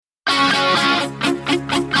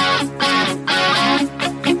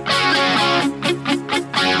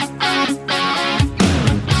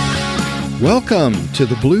Welcome to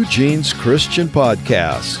the Blue Jeans Christian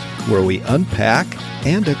Podcast, where we unpack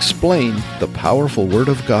and explain the powerful Word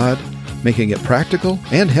of God, making it practical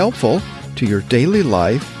and helpful to your daily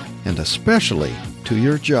life and especially to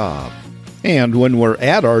your job. And when we're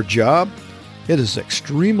at our job, it is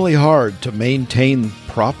extremely hard to maintain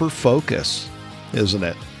proper focus, isn't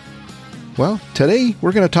it? Well, today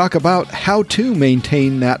we're going to talk about how to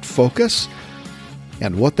maintain that focus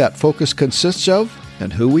and what that focus consists of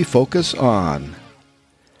and who we focus on.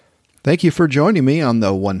 Thank you for joining me on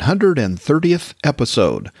the 130th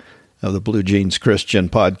episode of the Blue Jeans Christian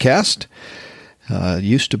Podcast. It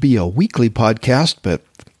used to be a weekly podcast, but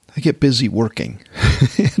I get busy working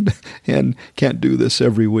and can't do this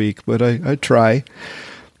every week, but I try.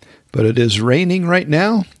 But it is raining right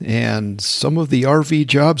now, and some of the RV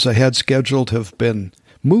jobs I had scheduled have been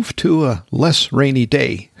moved to a less rainy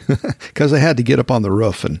day because I had to get up on the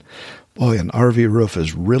roof, and boy, an RV roof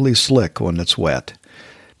is really slick when it's wet,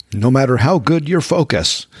 no matter how good your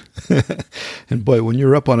focus. And boy, when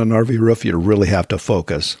you're up on an RV roof, you really have to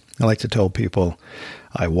focus. I like to tell people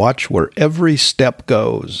I watch where every step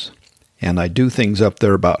goes, and I do things up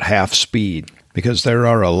there about half speed, because there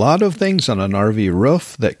are a lot of things on an RV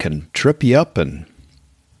roof that can trip you up and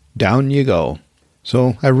down you go.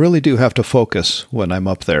 So I really do have to focus when I'm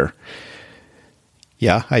up there.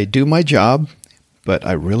 Yeah, I do my job, but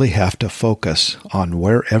I really have to focus on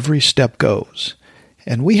where every step goes.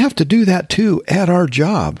 And we have to do that too at our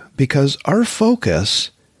job, because our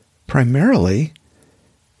focus primarily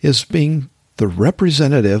is being the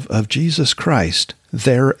representative of Jesus Christ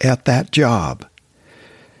there at that job.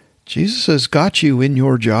 Jesus has got you in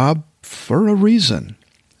your job for a reason,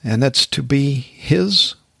 and that's to be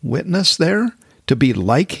His witness there, to be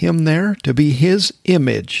like Him there, to be His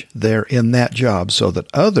image there in that job so that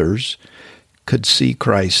others could see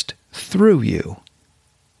Christ through you,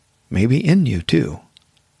 maybe in you too.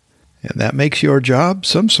 And that makes your job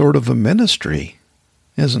some sort of a ministry,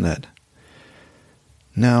 isn't it?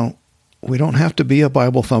 Now, we don't have to be a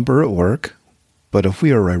Bible thumper at work, but if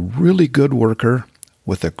we are a really good worker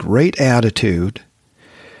with a great attitude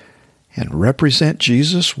and represent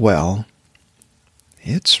Jesus well,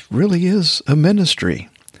 it really is a ministry.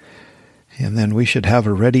 And then we should have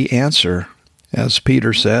a ready answer, as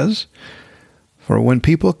Peter says, for when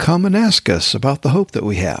people come and ask us about the hope that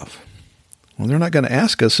we have. Well, they're not going to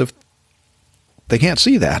ask us if they can't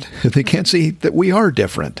see that. If they can't see that we are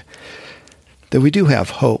different, that we do have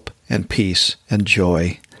hope and peace and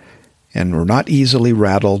joy, and we're not easily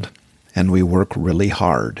rattled, and we work really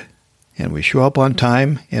hard, and we show up on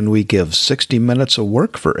time, and we give 60 minutes of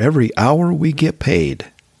work for every hour we get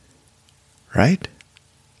paid. Right?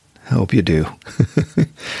 I hope you do.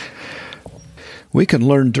 We can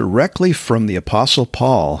learn directly from the Apostle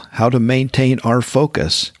Paul how to maintain our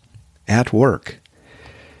focus at work,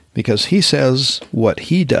 because he says what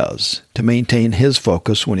he does to maintain his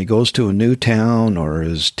focus when he goes to a new town or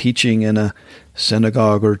is teaching in a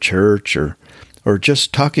synagogue or church or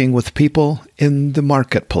just talking with people in the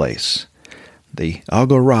marketplace, the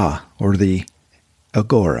agora or the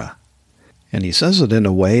agora. And he says it in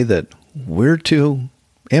a way that we're to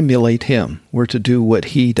emulate him. We're to do what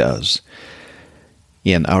he does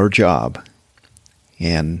in our job.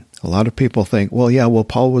 And a lot of people think, well,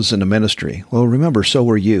 Paul was in a ministry. Well, remember, so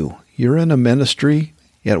were you. You're in a ministry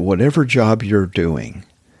at whatever job you're doing.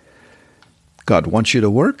 God wants you to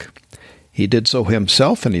work. He did so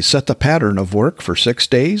himself, and he set the pattern of work for 6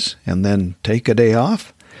 days and then take a day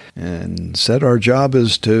off, and said our job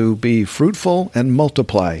is to be fruitful and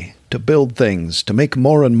multiply, to build things, to make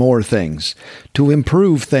more and more things, to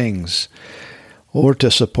improve things, or to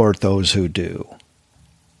support those who do.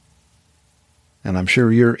 And I'm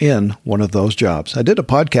sure you're in one of those jobs. I did a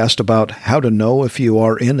podcast about how to know if you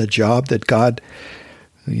are in a job that God,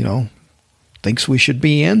 thinks we should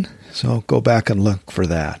be in. So go back and look for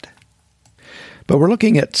that. But we're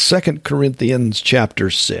looking at 2 Corinthians chapter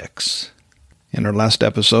 6. In our last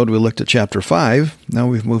episode, we looked at chapter 5. Now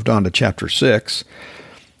we've moved on to chapter 6,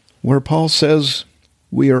 where Paul says,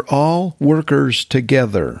 we are all workers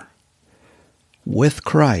together with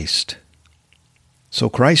Christ. So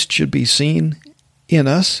Christ should be seen in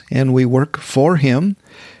us, and we work for Him,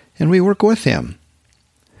 and we work with Him.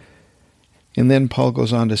 And then Paul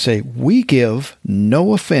goes on to say, we give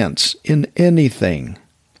no offense in anything,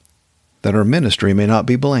 that our ministry may not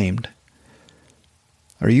be blamed.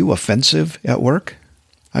 Are you offensive at work?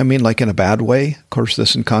 I mean, like in a bad way. Of course,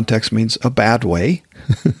 this in context means a bad way.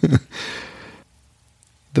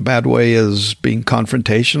 The bad way is being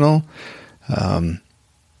confrontational,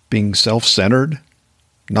 being self-centered,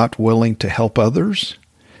 not willing to help others,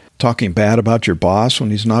 talking bad about your boss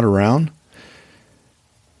when he's not around.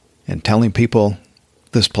 and telling people,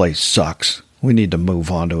 this place sucks. We need to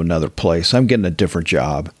move on to another place. I'm getting a different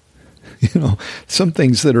job. Some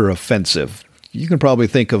things that are offensive. You can probably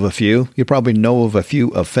think of a few. You probably know of a few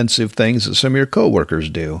offensive things that some of your coworkers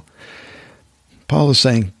do. Paul is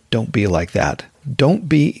saying, don't be like that. Don't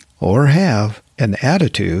be or have an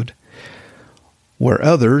attitude where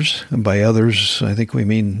others, and by others I think we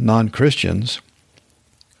mean non-Christians,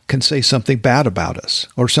 can say something bad about us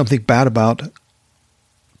or something bad about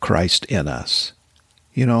Christ in us.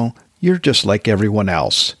 You're just like everyone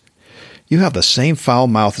else. You have the same foul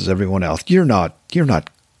mouth as everyone else. You're not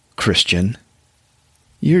Christian.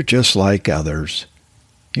 You're just like others.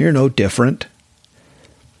 You're no different.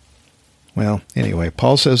 Well, anyway,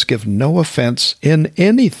 Paul says, give no offense in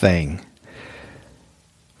anything,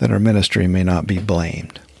 that our ministry may not be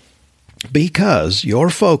blamed, because your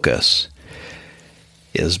focus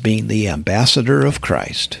is being the ambassador of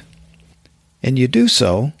Christ. And you do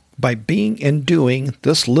so by being and doing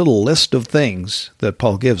this little list of things that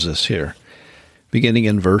Paul gives us here, beginning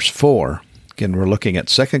in verse 4. Again, we're looking at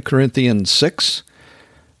 2 Corinthians 6,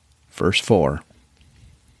 verse 4.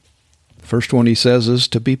 The first one he says is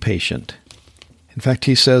to be patient. In fact,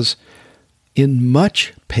 he says, in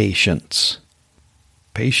much patience.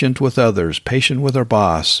 Patient with others, patient with our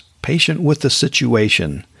boss, patient with the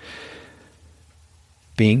situation.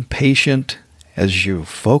 Being patient as you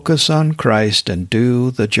focus on Christ and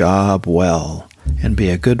do the job well and be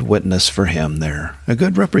a good witness for Him there, a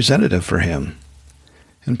good representative for Him.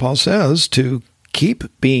 And Paul says to keep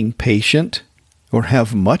being patient or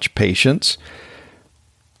have much patience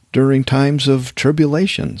during times of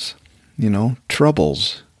tribulations,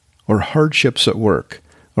 troubles or hardships at work,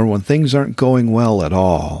 or when things aren't going well at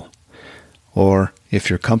all, or if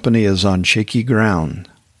your company is on shaky ground,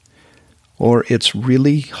 or it's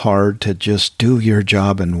really hard to just do your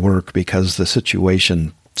job and work because the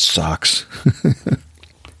situation sucks.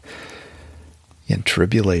 In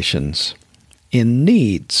tribulations, in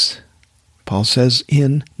needs. Paul says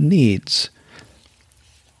in needs.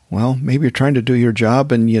 Well, maybe you're trying to do your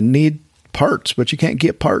job and you need parts, but you can't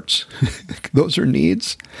get parts. Those are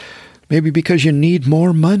needs. Maybe because you need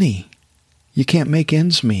more money. You can't make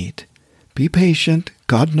ends meet. Be patient.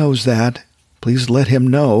 God knows that. Please let Him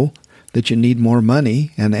know that you need more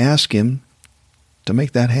money and ask Him to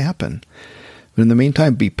make that happen. But in the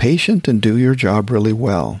meantime, be patient and do your job really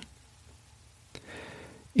well.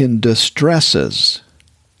 In distresses.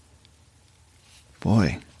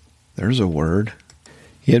 Boy, there's a word.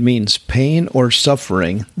 It means pain or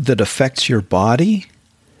suffering that affects your body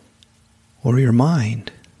or your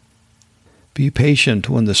mind. Be patient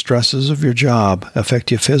when the stresses of your job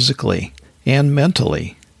affect you physically and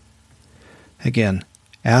mentally. Again,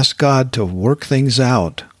 ask God to work things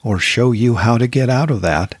out or show you how to get out of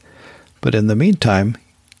that, but in the meantime,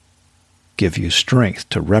 give you strength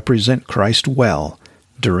to represent Christ well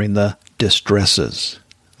during the distresses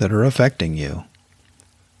that are affecting you,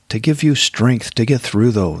 to give you strength to get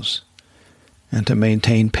through those, and to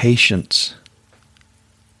maintain patience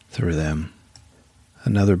through them.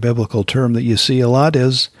 Another biblical term that you see a lot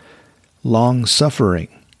is long-suffering.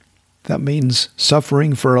 That means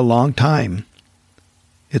suffering for a long time.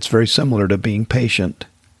 It's very similar to being patient,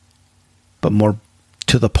 but more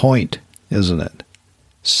to the point, isn't it?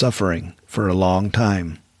 Suffering for a long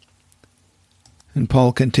time. And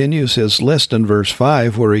Paul continues his list in verse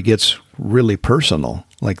 5 where he gets really personal,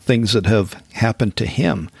 like things that have happened to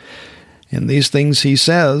him. And these things he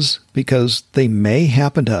says because they may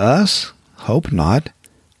happen to us. Hope not,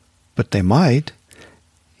 but they might.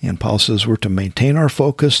 And Paul says we're to maintain our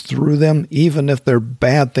focus through them, even if they're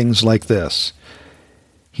bad things like this.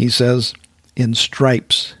 He says, in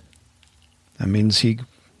stripes. That means he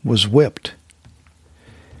was whipped.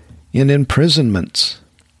 In imprisonments.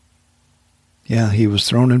 Yeah, he was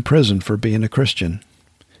thrown in prison for being a Christian.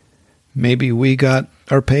 Maybe we got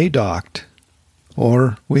our pay docked,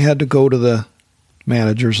 or we had to go to the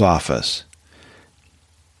manager's office.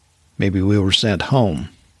 Maybe we were sent home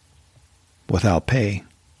without pay.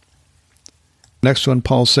 Next one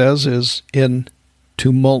Paul says is in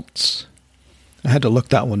tumults. I had to look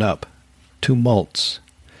that one up. Tumults.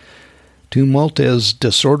 Tumult is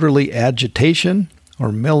disorderly agitation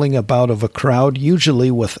or milling about of a crowd, usually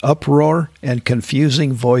with uproar and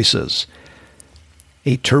confusing voices.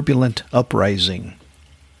 A turbulent uprising.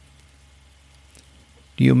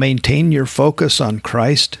 Do you maintain your focus on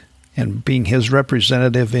Christ and being His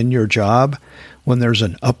representative in your job when there's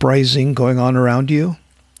an uprising going on around you?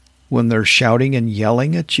 When they're shouting and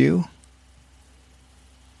yelling at you?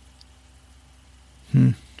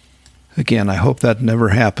 Again, I hope that never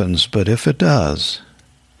happens, but if it does,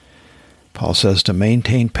 Paul says to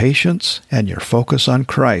maintain patience and your focus on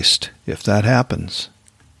Christ if that happens.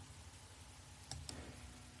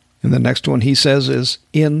 And the next one he says is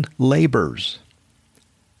in labors.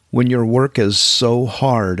 When your work is so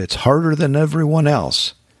hard, it's harder than everyone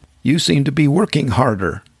else. You seem to be working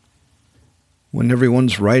harder. When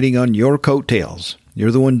everyone's riding on your coattails,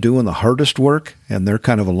 you're the one doing the hardest work, and they're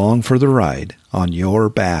kind of along for the ride on your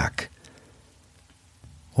back.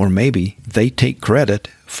 Or maybe they take credit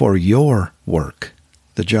for your work,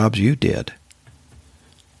 the jobs you did.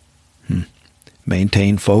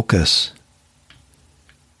 Maintain focus.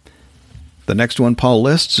 The next one Paul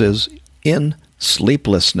lists is in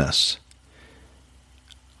sleeplessness.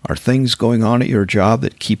 Are things going on at your job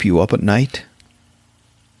that keep you up at night?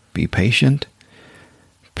 Be patient.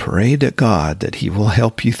 Pray to God that He will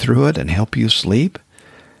help you through it and help you sleep,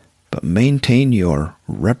 but maintain your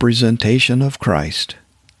representation of Christ.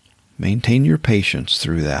 Maintain your patience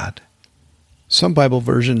through that. Some Bible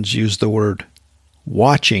versions use the word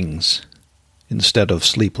watchings instead of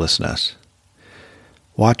sleeplessness.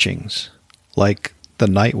 Watchings, like the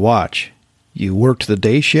night watch. You worked the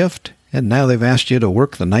day shift, and now they've asked you to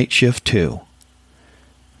work the night shift too.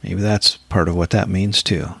 Maybe that's part of what that means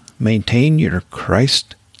too. Maintain your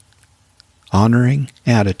Christ-honoring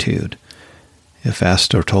attitude if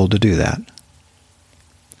asked or told to do that.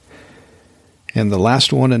 And the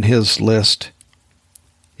last one in his list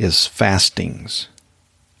is fastings.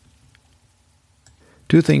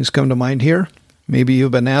 Two things come to mind here. Maybe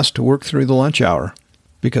you've been asked to work through the lunch hour,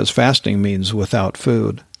 because fasting means without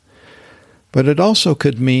food. But it also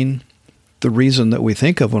could mean the reason that we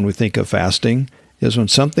think of when we think of fasting is when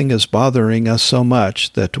something is bothering us so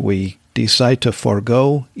much that we decide to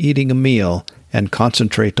forego eating a meal and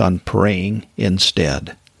concentrate on praying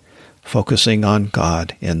instead, focusing on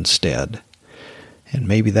God instead. And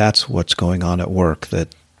maybe that's what's going on at work,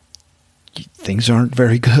 that things aren't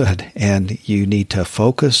very good, and you need to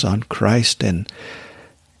focus on Christ and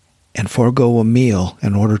forego a meal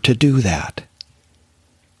in order to do that.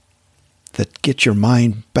 That get your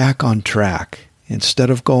mind back on track. Instead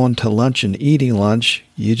of going to lunch and eating lunch,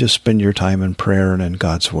 you just spend your time in prayer and in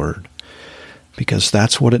God's Word. Because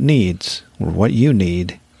that's what it needs, or what you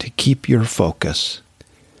need to keep your focus.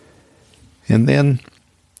 And then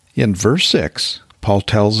in verse 6, Paul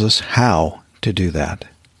tells us how to do that.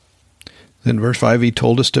 In verse 5, he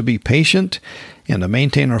told us to be patient and to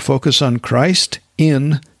maintain our focus on Christ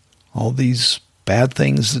in all these bad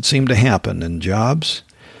things that seem to happen in jobs.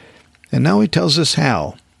 And now he tells us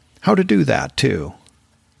how to do that too,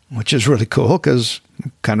 which is really cool because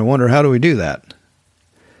I kind of wonder, how do we do that?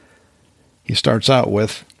 He starts out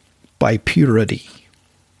with, by purity.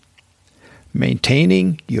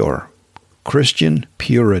 Maintaining your Christian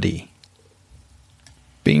purity.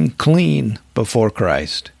 Being clean before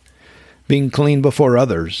Christ. Being clean before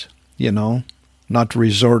others, not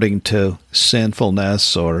resorting to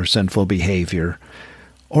sinfulness or sinful behavior,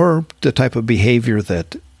 or the type of behavior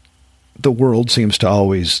that the world seems to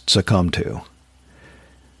always succumb to.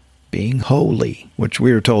 Being holy, which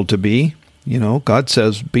we are told to be. God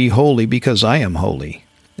says, be holy because I am holy.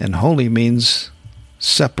 And holy means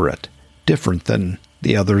separate, different than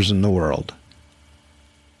the others in the world.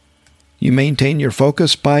 You maintain your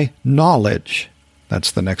focus by knowledge.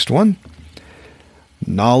 That's the next one.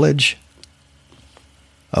 Knowledge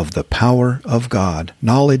of the power of God.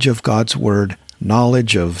 Knowledge of God's Word.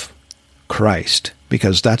 Knowledge of Christ.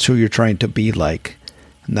 Because that's who you're trying to be like.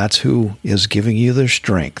 And that's who is giving you the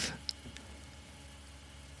strength.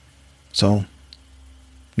 So,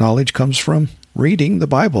 knowledge comes from reading the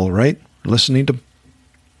Bible, right? Listening to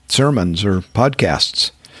sermons or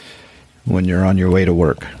podcasts when you're on your way to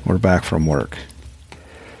work or back from work.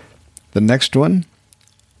 The next one,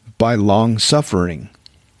 by long suffering.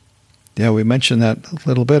 Yeah, we mentioned that a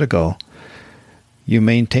little bit ago. You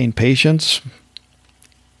maintain patience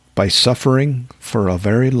by suffering for a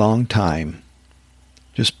very long time.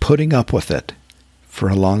 Just putting up with it for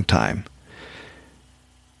a long time.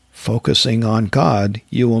 Focusing on God,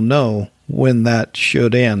 you will know when that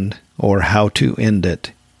should end or how to end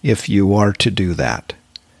it if you are to do that.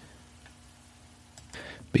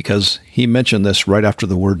 Because he mentioned this right after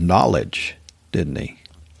the word knowledge, didn't he?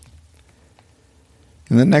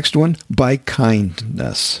 And the next one, by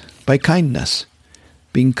kindness. By kindness.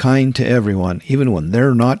 Being kind to everyone, even when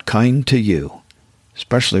they're not kind to you.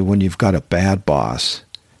 Especially when you've got a bad boss,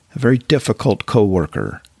 a very difficult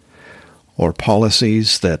coworker, or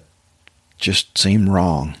policies that just seem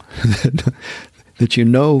wrong,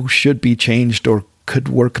 that should be changed or could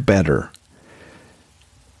work better.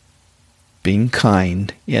 Being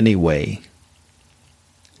kind anyway.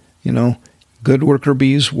 Good worker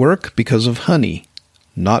bees work because of honey,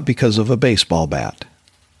 not because of a baseball bat.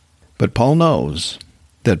 But Paul knows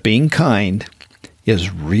that being kind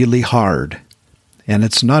is really hard, and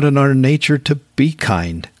it's not in our nature to be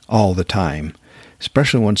kind all the time,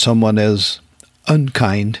 especially when someone is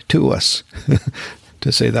unkind to us,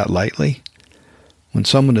 to say that lightly. When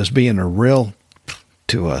someone is being a real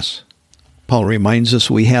to us, Paul reminds us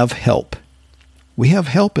we have help. We have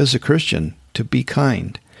help as a Christian to be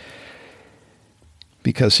kind.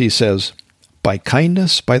 Because he says, by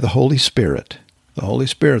kindness, by the Holy Spirit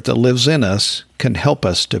that lives in us can help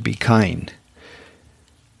us to be kind.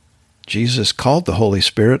 Jesus called the Holy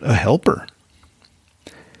Spirit a helper.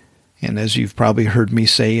 And as you've probably heard me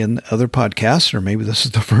say in other podcasts, or maybe this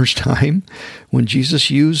is the first time, when Jesus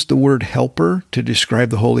used the word helper to describe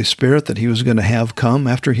the Holy Spirit that he was going to have come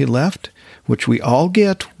after he left, which we all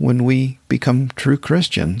get when we become true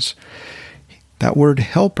Christians, that word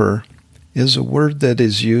helper is a word that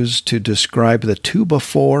is used to describe the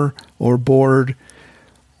 2x4 or board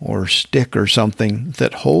or stick or something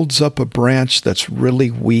that holds up a branch that's really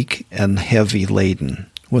weak and heavy laden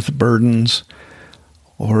with burdens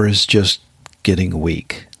or is just getting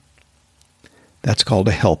weak. That's called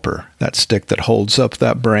a helper, that stick that holds up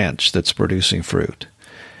that branch that's producing fruit.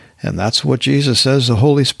 And that's what Jesus says the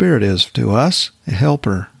Holy Spirit is to us, a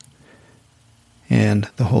helper. And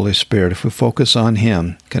the Holy Spirit, if we focus on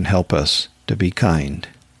him, can help us to be kind.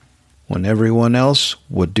 When everyone else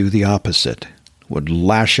would do the opposite, would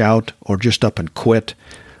lash out or just up and quit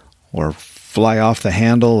or fly off the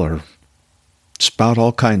handle or spout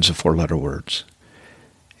all kinds of four-letter words.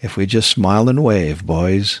 If we just smile and wave,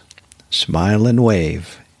 boys, smile and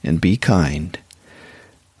wave and be kind,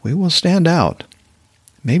 we will stand out.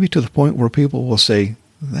 Maybe to the point where people will say,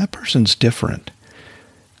 that person's different.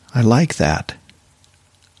 I like that.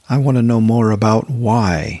 I want to know more about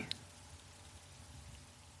why.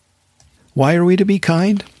 Why are we to be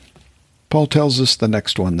kind? Paul tells us the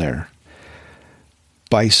next one there.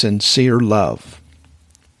 By sincere love.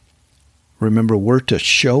 Remember, we're to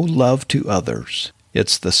show love to others.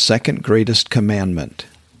 It's the second greatest commandment.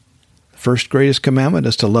 The first greatest commandment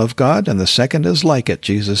is to love God, and the second is like it,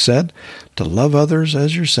 Jesus said, to love others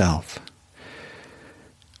as yourself.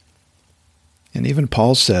 And even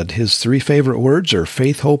Paul said his three favorite words are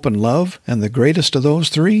faith, hope, and love, and the greatest of those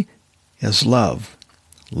three is love.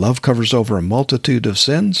 Love covers over a multitude of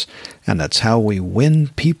sins, and that's how we win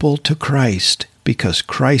people to Christ, because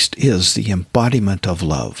Christ is the embodiment of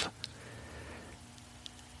love.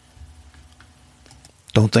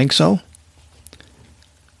 Don't think so?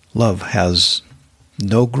 Love has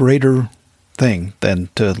no greater thing than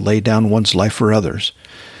to lay down one's life for others.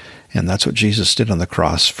 And that's what Jesus did on the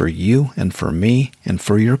cross for you and for me and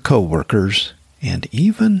for your co-workers and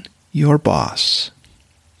even your boss.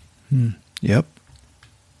 Yep.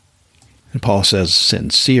 And Paul says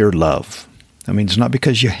sincere love. That means not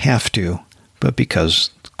because you have to, but because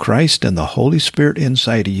Christ and the Holy Spirit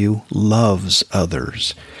inside of you loves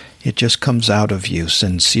others. It just comes out of you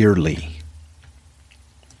sincerely.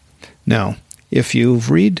 Now, if you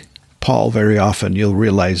read Paul very often, you'll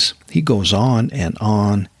realize he goes on and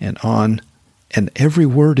on and on, and every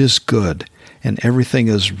word is good, and everything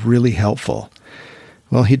is really helpful.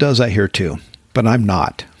 Well, he does that here too, but I'm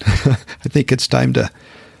not. I think it's time to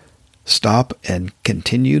stop and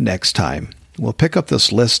continue next time. We'll pick up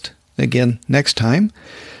this list again next time.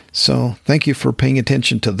 So thank you for paying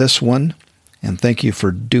attention to this one, and thank you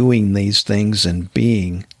for doing these things and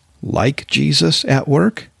being like Jesus at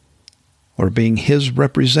work, or being his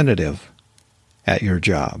representative at your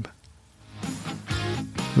job.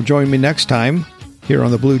 Join me next time here on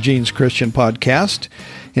the Blue Jeans Christian Podcast.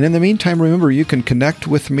 And in the meantime, remember, you can connect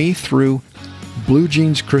with me through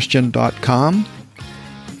bluejeanschristian.com.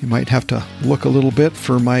 You might have to look a little bit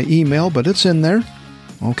for my email, but it's in there.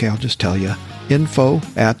 Okay, I'll just tell you,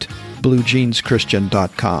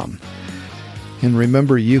 info@bluejeanschristian.com. And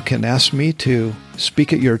remember, you can ask me to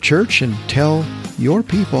speak at your church and tell your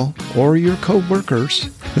people or your co-workers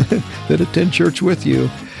that attend church with you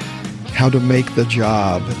how to make the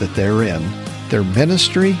job that they're in their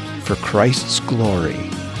ministry for Christ's glory.